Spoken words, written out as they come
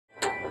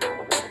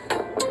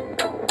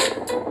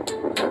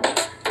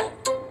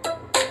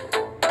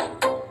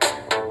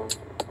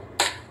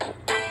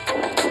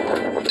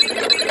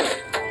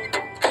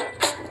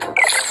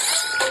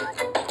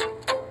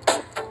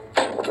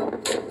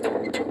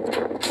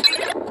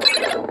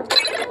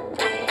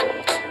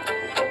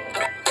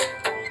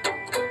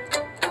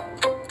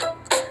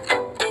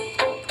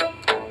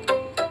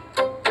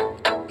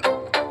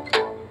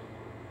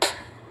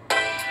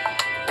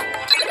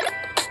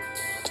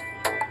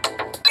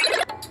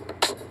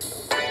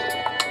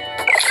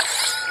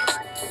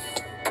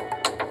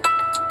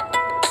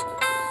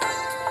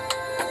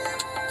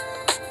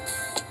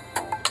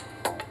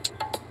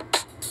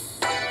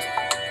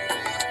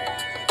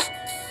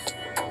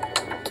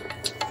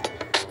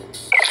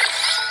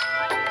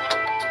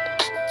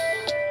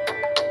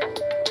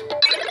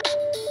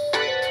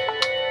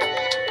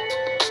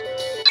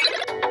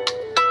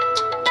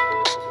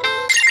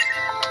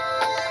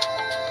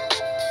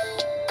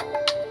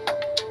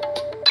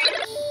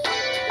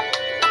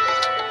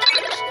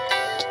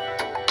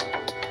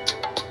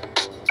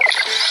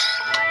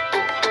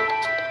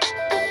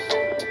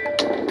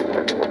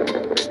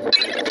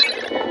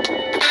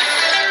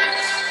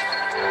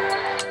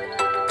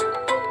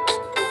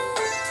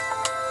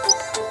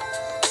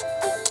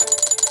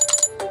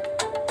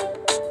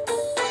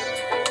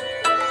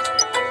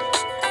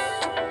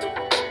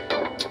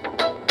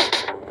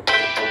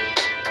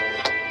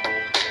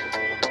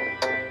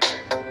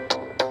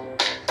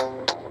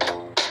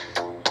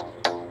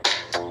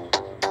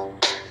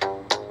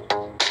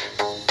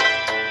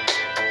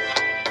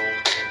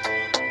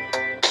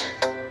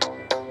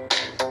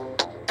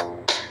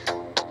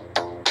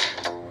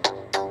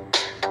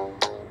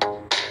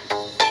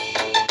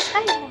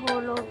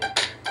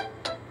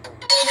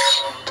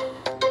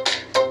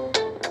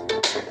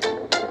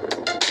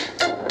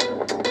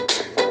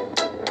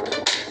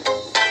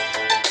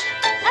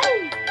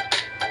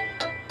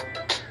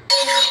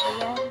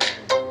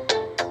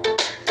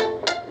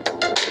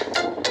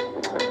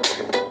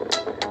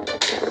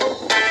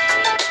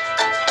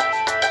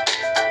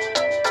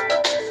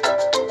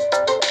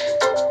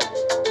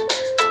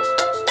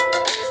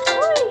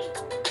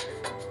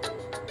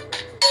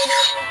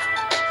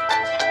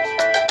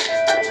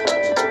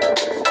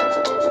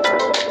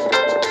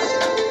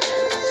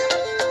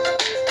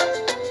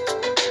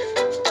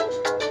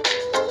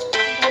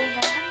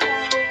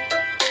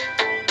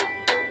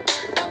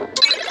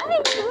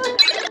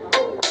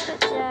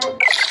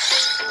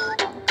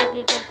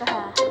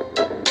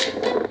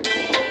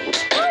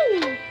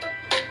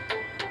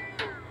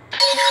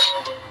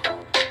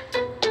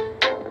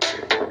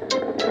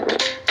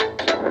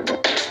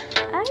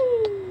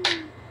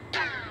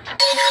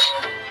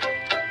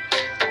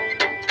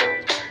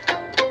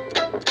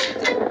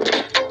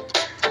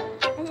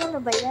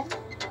ba yan?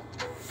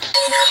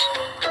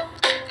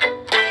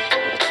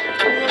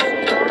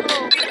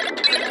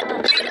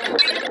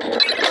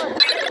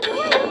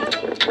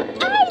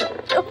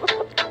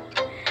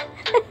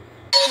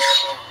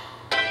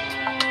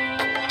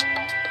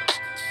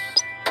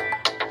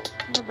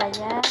 Ano ba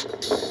yan?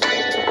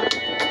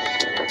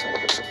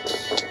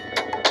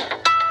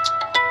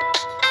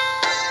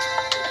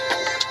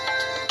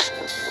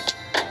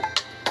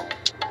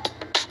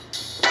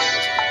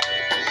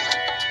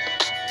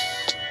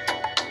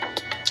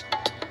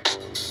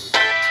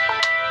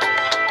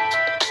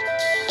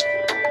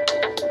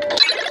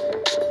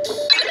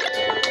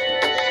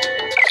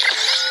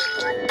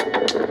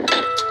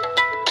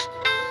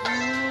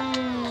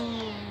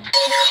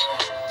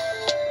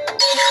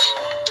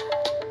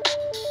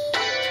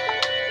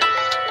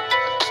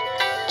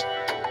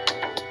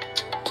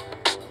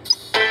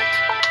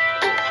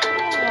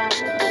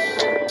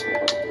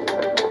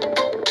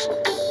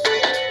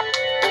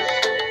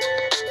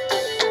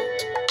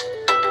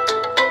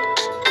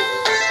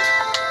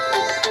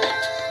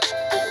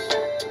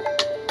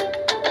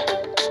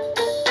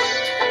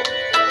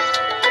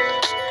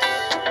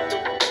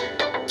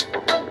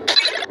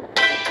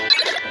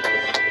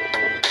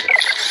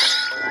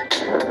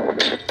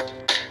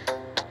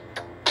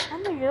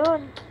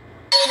 Yun.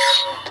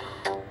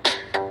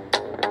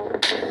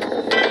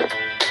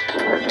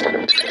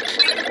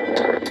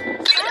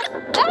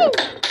 Ay!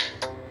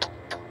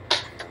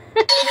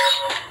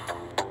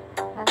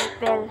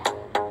 Repel.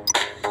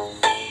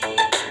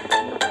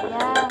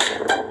 Ayan.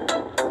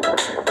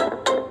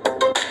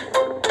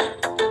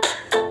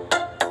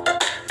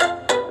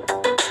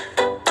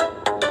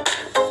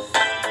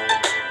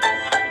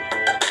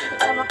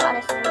 Ito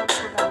makalas na yung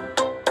program.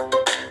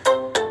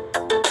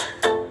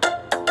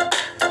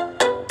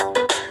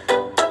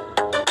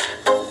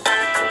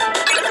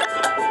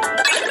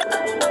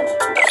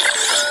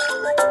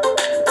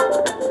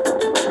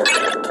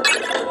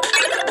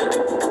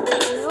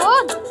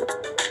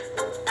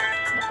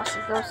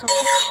 So,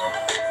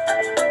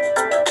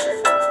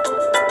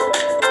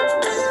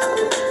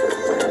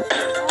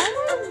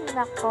 ay,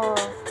 nako.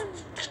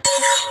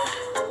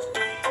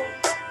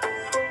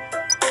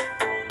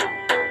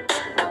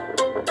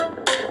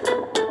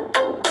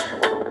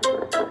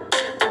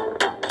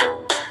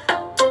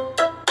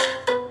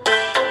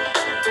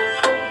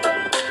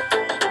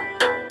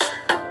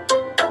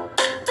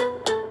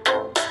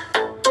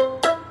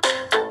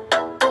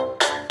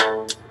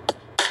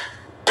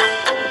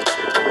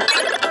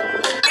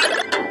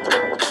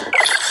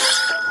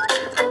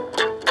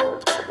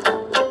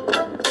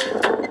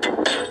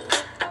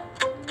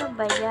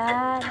 Ba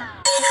yan?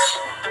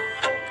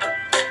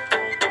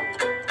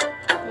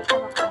 Hindi ka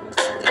makalis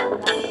na.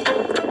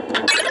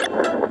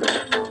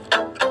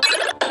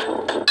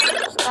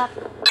 Stop.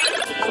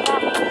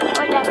 Stop.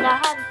 O,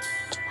 dandahan.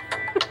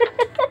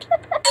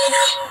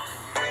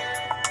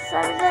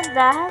 Sabi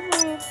dandahan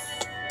eh.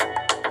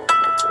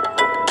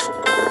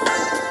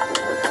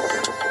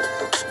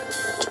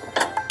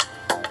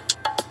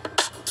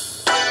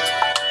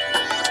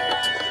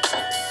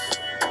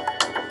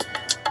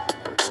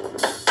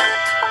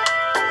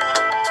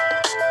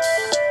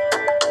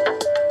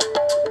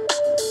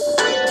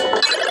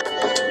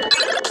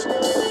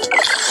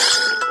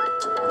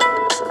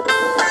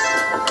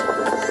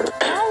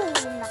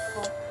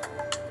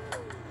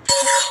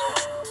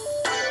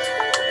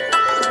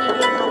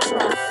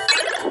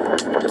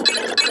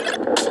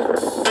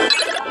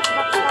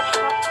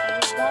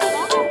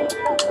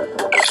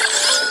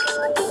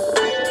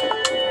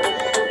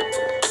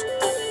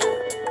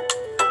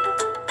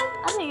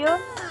 Ano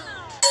yun?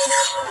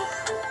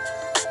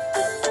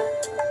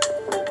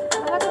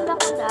 Magandang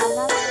akong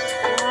daanan.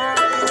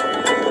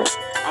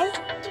 Ay!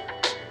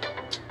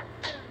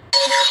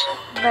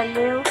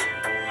 Baliw.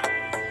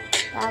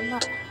 Tama.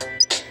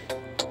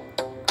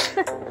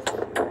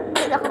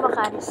 Hindi na ako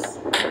makalis.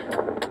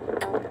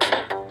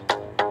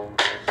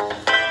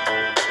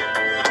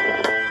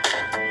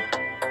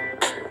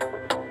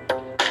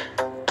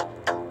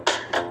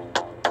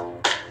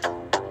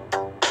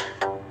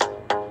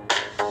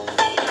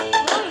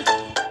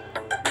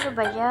 Ano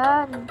ba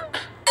yan?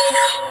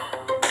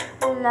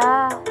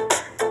 Wala.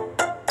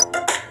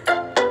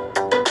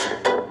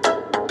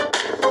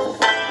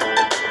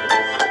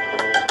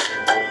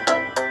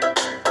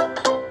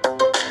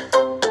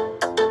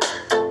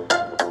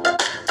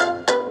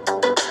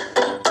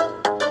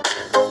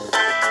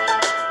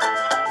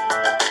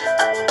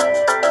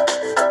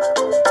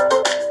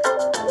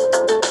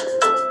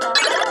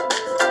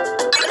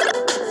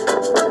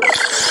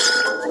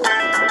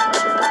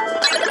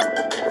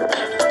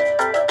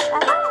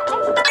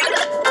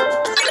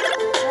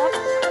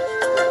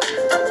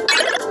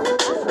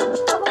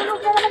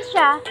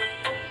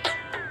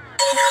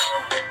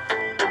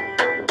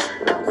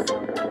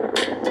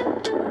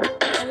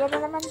 Ayan na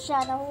naman siya.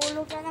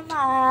 Nahulog na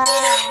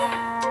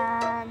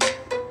naman.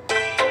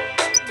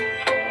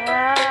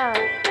 Wow.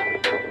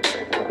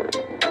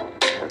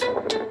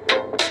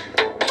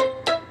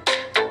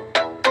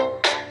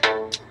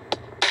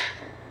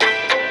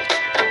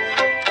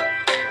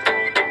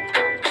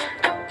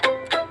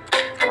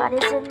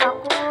 Alisin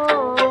ako.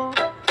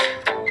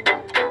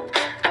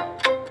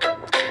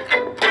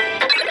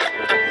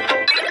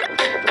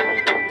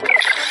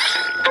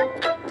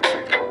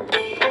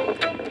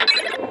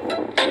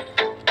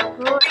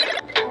 Good.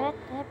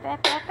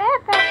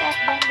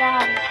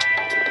 Dandahan.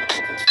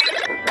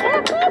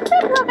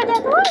 Huwag ka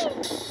dyan. Uy!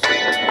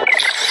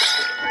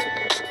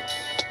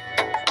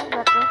 Saan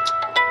ba to?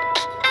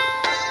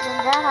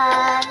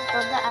 Dandahan.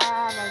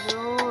 Tandaan.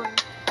 Ayun.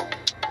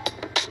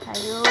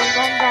 Ayun.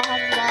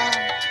 Dandahan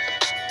lang.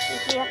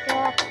 Sige,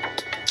 akyat.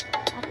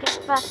 Akyat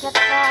pa, akyat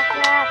pa,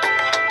 akyat.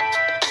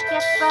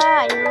 Akyat pa.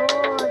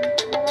 Ayun.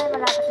 Ayan,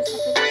 malapit na sa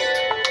finish.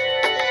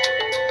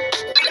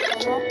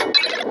 Ayan.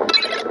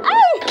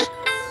 Ay!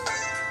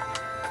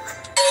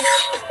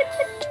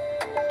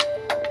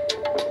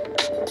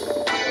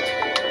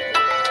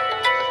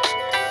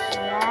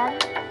 Ayan.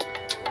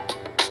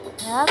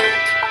 Yup.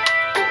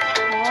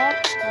 Yup.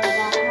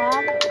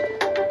 Dandahan.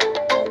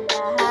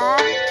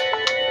 Dandahan.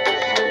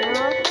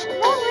 Ayun.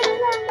 Wait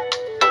lang.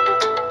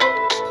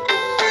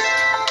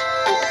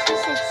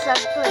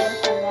 Sisig ko eh.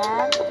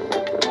 Ayan.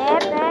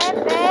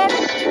 Hep.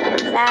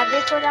 Sabi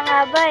ko na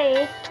nga ba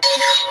eh.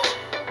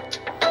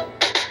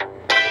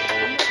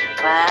 Ano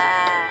pa?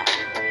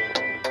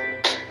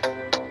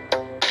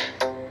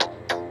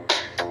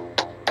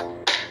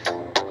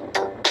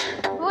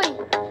 Uy!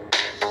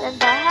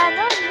 Dandahan.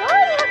 Uy!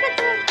 Huwag ka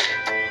dyan.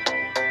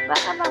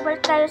 Baka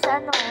mabalik tayo sa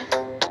ano eh.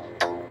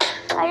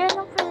 Ayun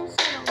ang finish.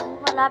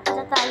 Malapit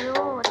na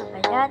tayo. Ano ba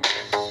yan?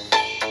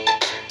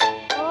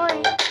 Uy!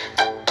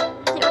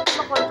 Hindi ko ito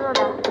makontrol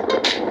ah.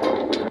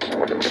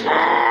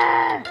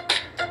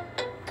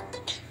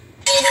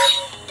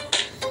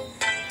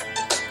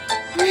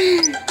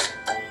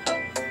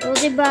 O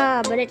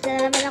diba, balik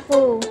na naman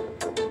ako.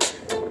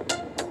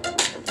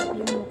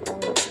 Sabihin mo ko.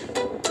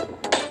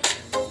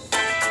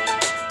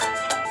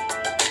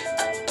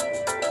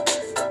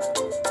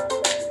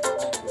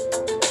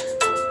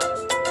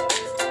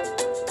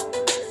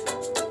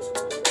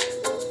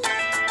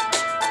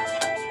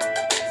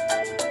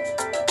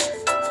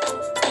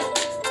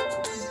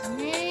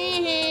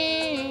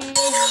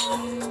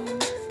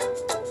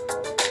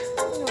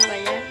 Ano ba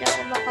yan? Hindi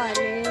ako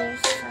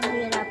makalis. Ang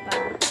hirap pa.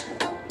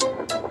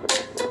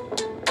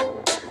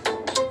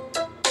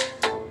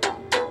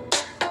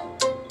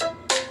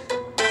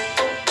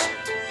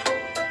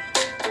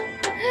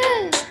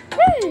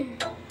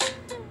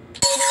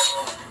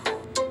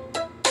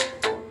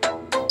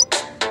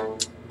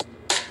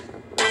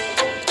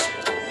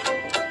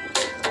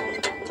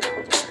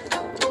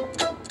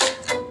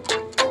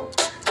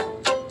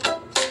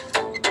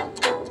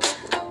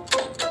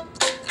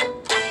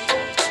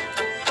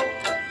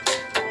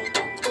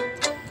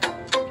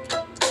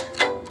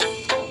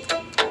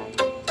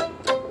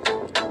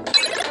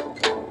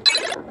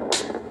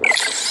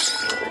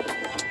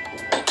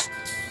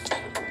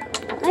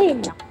 Ay,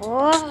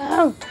 nako.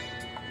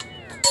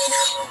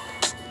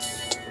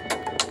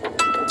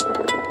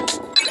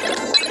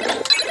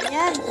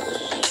 Ayan.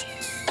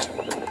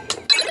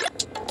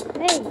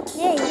 Hey.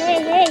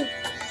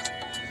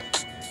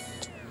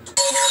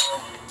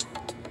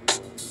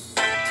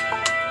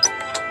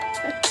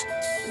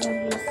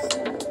 Nabis.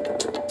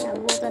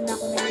 Nabutan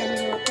ako ng ilang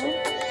minuto.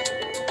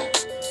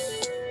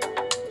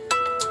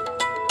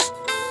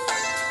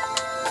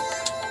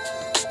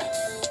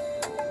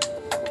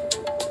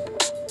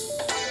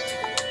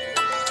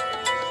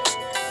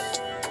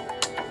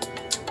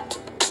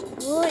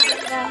 Uy,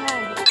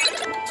 dandahan.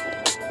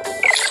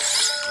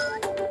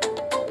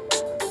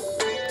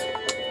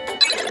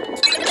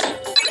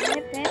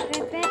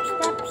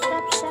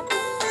 Stop.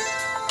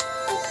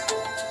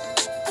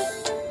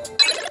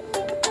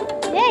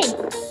 Hey!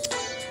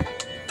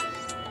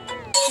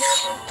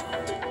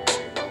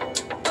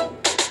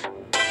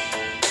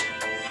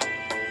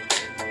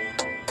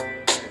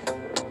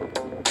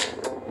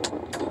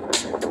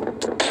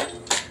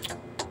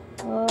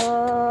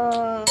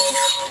 Oh.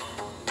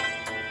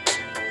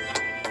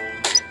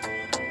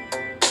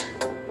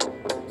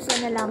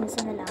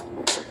 Isa na lang.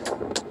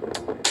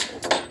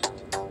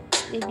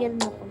 Tigil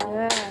mo ko,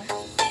 girl.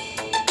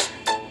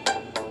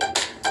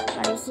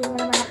 Palisin mo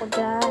naman ako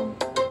dyan.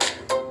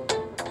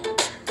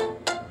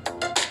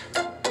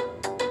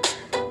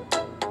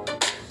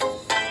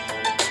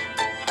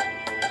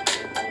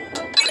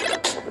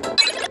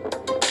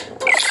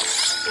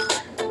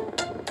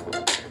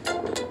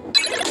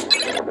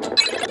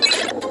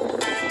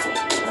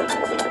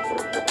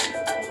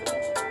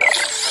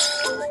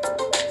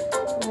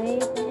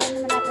 Wait, ayan,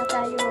 malapit na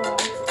tayo.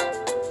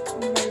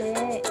 Ang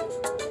dali.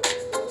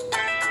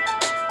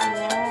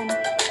 Ayan.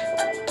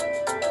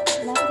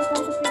 Malapit na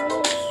tayo sa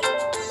finish.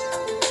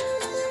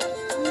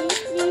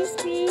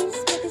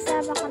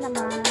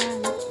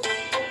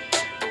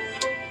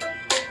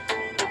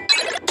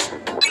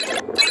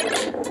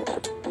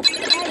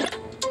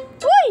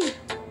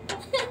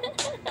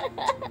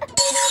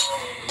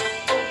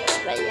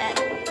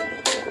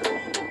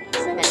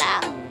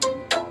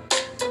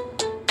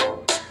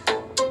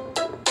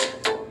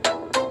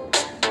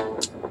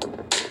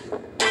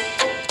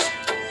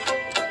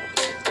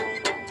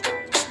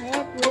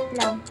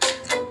 lang.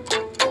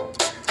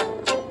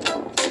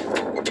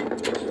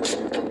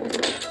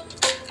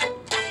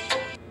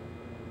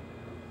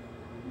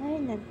 Ay,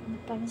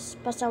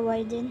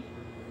 nagpasaway din.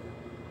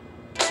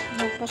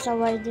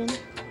 Nagpasaway din.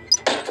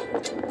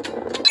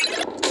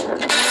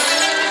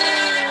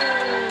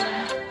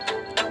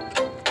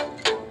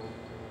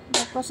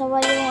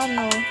 Nagpasaway yung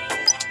ano.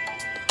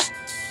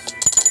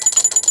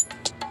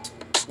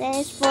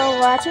 Thanks for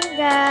watching,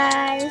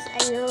 guys.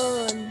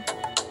 Ayun.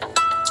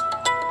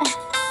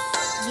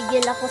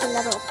 Gigil ako sa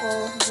laro ko.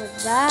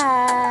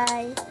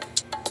 Goodbye.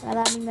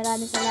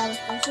 Maraming salamat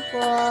sa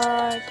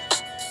support.